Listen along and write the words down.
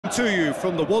to you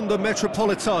from the Wanda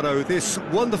Metropolitano, this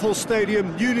wonderful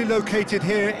stadium newly located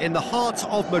here in the heart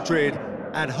of Madrid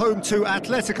and home to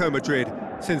Atletico Madrid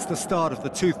since the start of the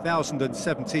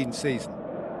 2017 season.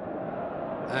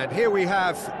 And here we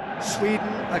have Sweden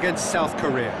against South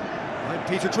Korea. I'm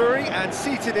Peter Drury, and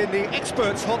seated in the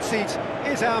experts' hot seat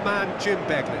is our man Jim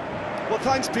Beglin. Well,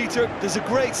 thanks, Peter. There's a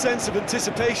great sense of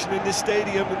anticipation in this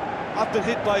stadium, and I've been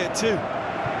hit by it too.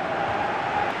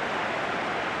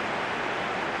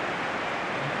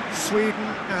 Sweden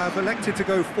have elected to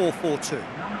go 4-4-2.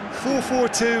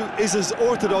 4-4-2 is as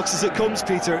orthodox as it comes,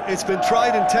 Peter. It's been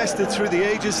tried and tested through the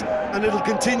ages, and it'll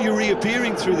continue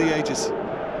reappearing through the ages.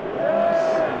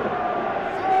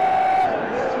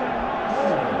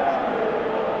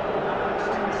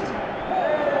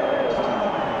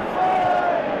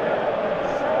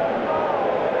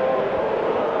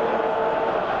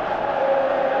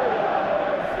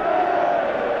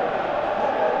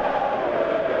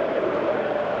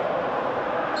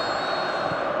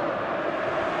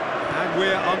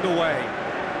 We're underway.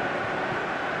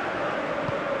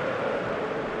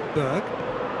 Berg.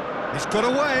 He's got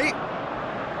away.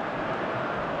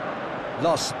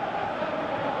 Lost.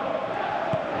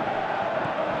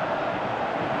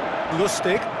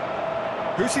 Lustig.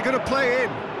 Who's he going to play in?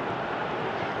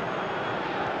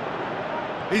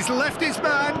 He's left his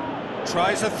man.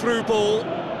 Tries a through ball.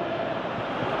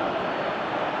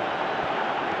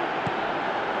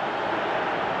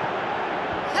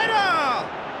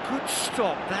 Good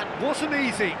stop, that wasn't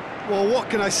easy. Well, what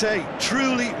can I say?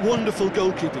 Truly wonderful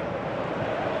goalkeeping.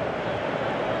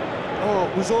 Oh,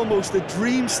 it was almost a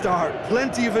dream start.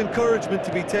 Plenty of encouragement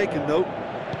to be taken, though.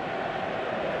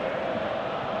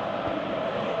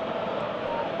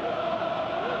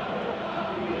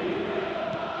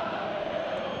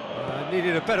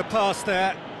 Needed a better pass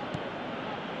there.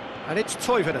 And it's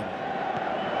Toivonen.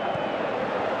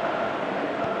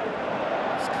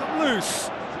 It's come loose.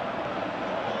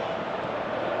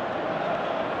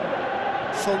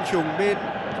 Son Heung-min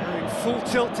going full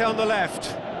tilt down the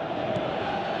left.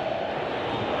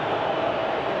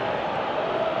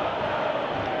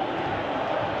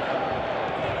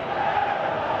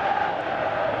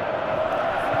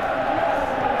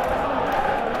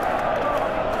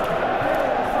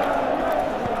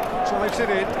 Drives it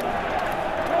in.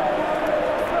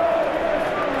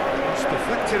 It's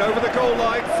deflected over the goal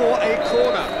line for a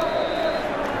corner.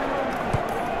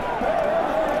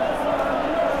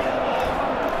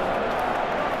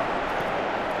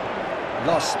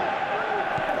 Lost.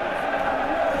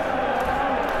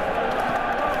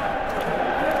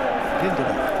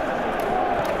 Lindelof.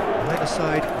 Either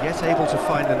side, yet able to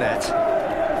find the net.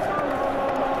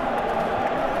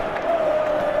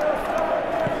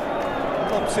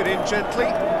 Lobs it in gently.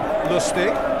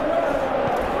 Lustig.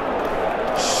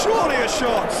 Surely a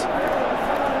shot.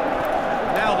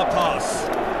 Now the pass.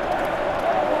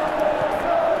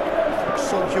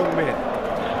 Son Heung-min.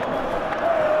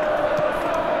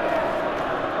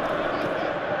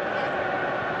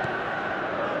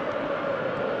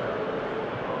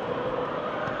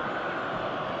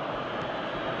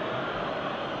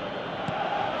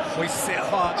 Hoists it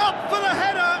hard. Up for the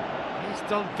header! He's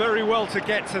done very well to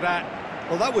get to that.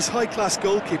 Well, that was high-class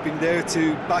goalkeeping there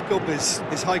to back up his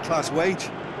high-class wage.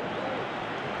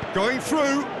 Going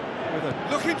through, with a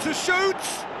looking to shoot.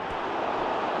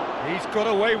 He's got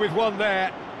away with one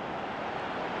there.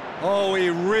 Oh, he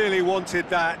really wanted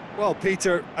that. Well,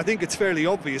 Peter, I think it's fairly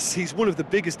obvious. He's one of the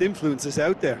biggest influences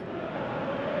out there.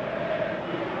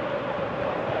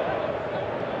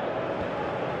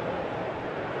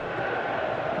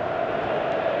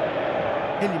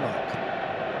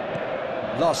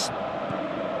 Lost.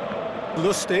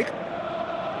 Lustig.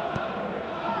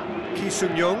 Ki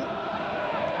Sung-young.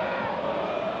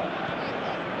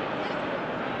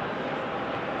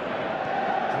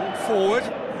 Ball forward.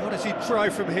 What does he try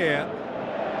from here?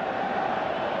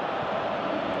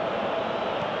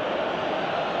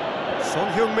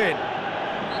 Son Heung-min.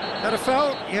 That a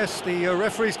foul? Yes, the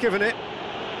referee's given it.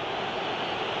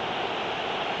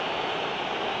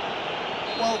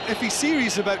 Well, if he's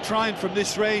serious about trying from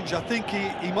this range, I think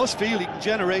he must feel he can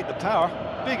generate the power.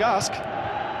 Big ask.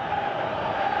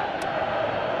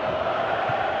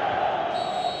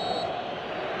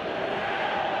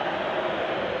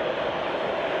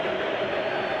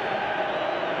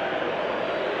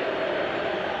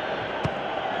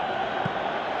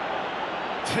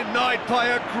 Denied by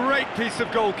a great piece of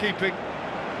goalkeeping.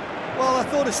 Well, I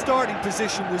thought his starting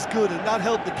position was good, and that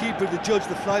helped the keeper to judge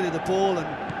the flight of the ball and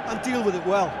deal with it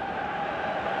well.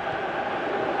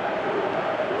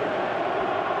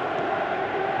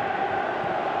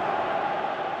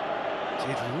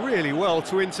 Did really well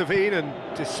to intervene and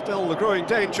dispel the growing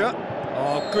danger.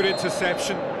 Oh, good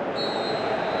interception.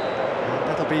 And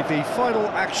that'll be the final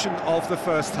action of the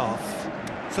first half.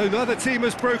 So neither team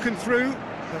has broken through,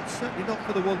 but certainly not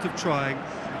for the want of trying.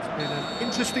 It's been an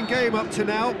interesting game up to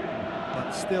now,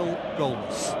 but still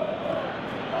goalless.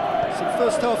 Some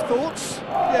first-half thoughts?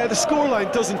 Yeah, the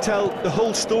scoreline doesn't tell the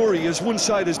whole story, as one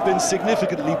side has been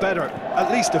significantly better,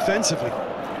 at least offensively.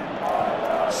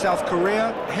 South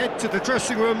Korea head to the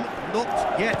dressing room,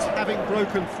 not yet having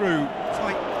broken through.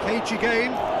 Tight, cagey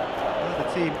game. Neither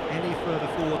team any further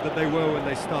forward than they were when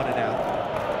they started out.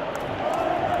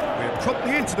 We're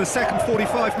promptly into the second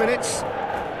 45 minutes.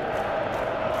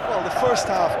 Well, the first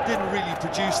half didn't really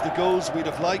produce the goals we'd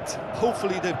have liked.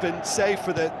 Hopefully they've been saved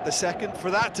for the second.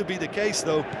 For that to be the case,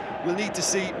 though, we'll need to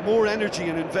see more energy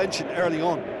and invention early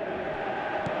on.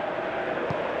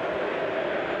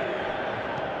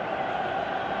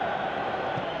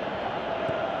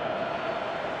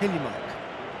 Hiljemark.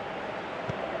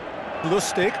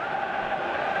 Lustig.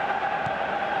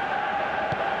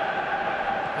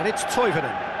 And it's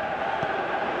Toivonen.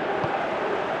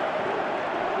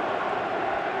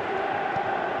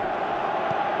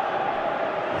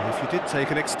 And if you did take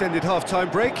an extended half-time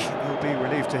break, you'll be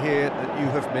relieved to hear that you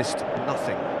have missed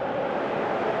nothing.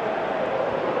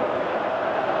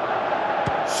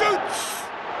 Shoots!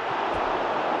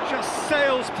 Just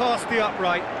sails past the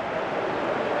upright.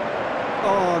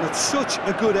 Oh, that's such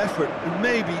a good effort, and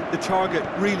maybe the target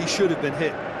really should have been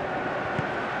hit.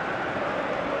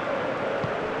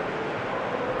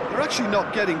 They're actually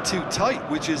not getting too tight,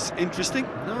 which is interesting.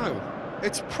 No.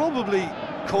 It's probably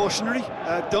cautionary.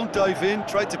 Don't dive in,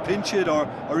 try to pinch it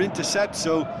or intercept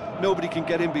so nobody can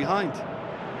get in behind.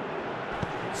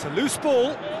 It's a loose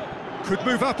ball. Could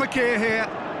move up a gear here.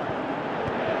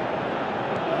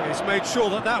 He's made sure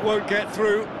that that won't get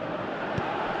through.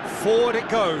 Forward it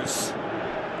goes.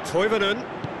 Toivonen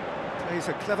plays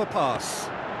a clever pass.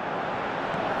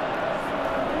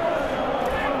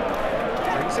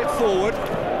 Brings it forward.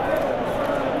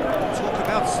 Talk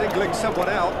about singling someone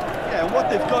out. Yeah, and what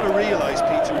they've got to realise,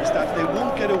 Peter, is that they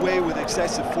won't get away with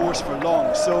excessive force for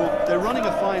long, so they're running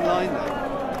a fine line now.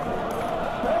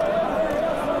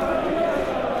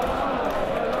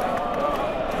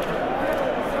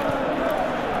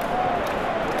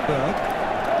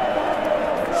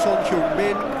 Son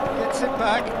Heung-min gets it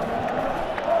back.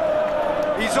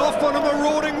 He's off on a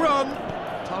marauding run.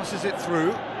 Passes it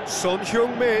through. Son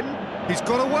Heung-min. He's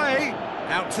got away.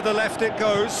 Out to the left it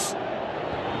goes.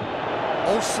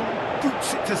 Olsen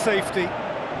boots it to safety.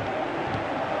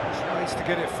 Tries to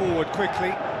get it forward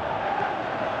quickly.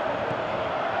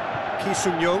 Ki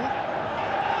Sung-young.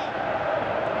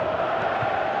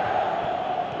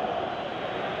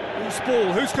 Loose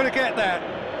ball. Who's going to get that?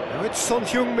 Now it's Son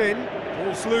Heung-min.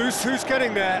 Ball's loose, who's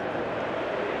getting there?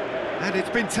 And it's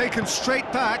been taken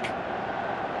straight back.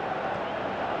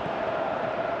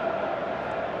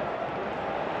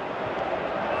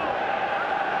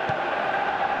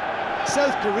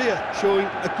 South Korea showing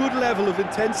a good level of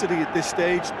intensity at this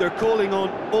stage. They're calling on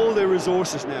all their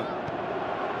resources now.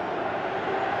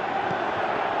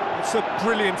 It's a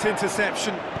brilliant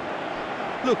interception.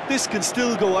 Look, this can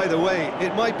still go either way.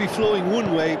 It might be flowing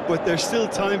one way, but there's still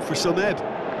time for some ebb.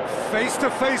 Face to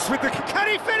face with the... Can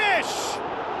he finish?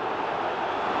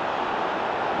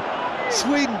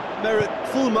 Sweden merit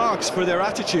full marks for their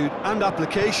attitude and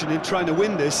application in trying to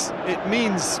win this. It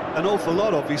means an awful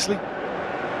lot, obviously.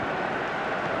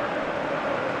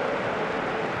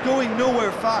 Going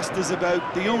nowhere fast is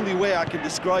about the only way I can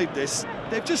describe this.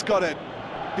 They've just got to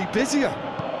be busier.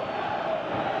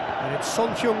 And it's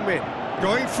Son Heung-min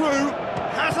going through,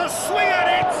 has a swing at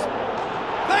it!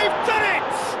 They've done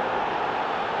it!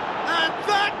 And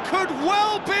that could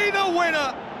well be the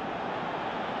winner!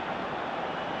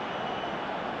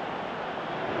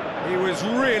 He was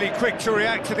really quick to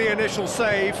react to the initial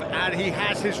save, and he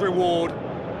has his reward.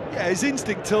 Yeah, his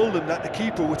instinct told him that the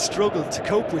keeper would struggle to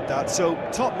cope with that, so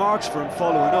top marks for him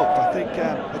following up. I think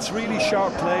it's really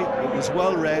sharp play, it was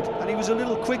well read, and he was a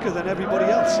little quicker than everybody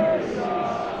else.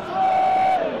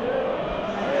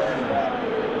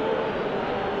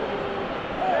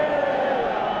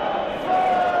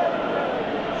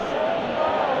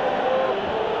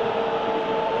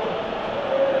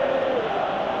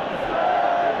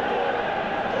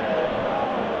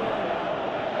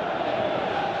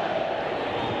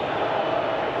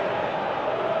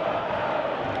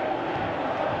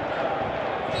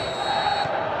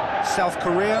 South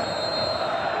Korea,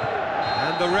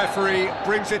 and the referee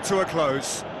brings it to a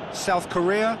close. South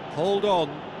Korea, hold on.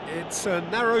 It's a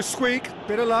narrow squeak,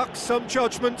 bit of luck, some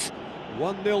judgment.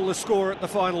 1-0 the score at the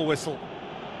final whistle.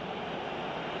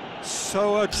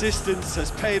 So persistence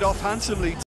has paid off handsomely.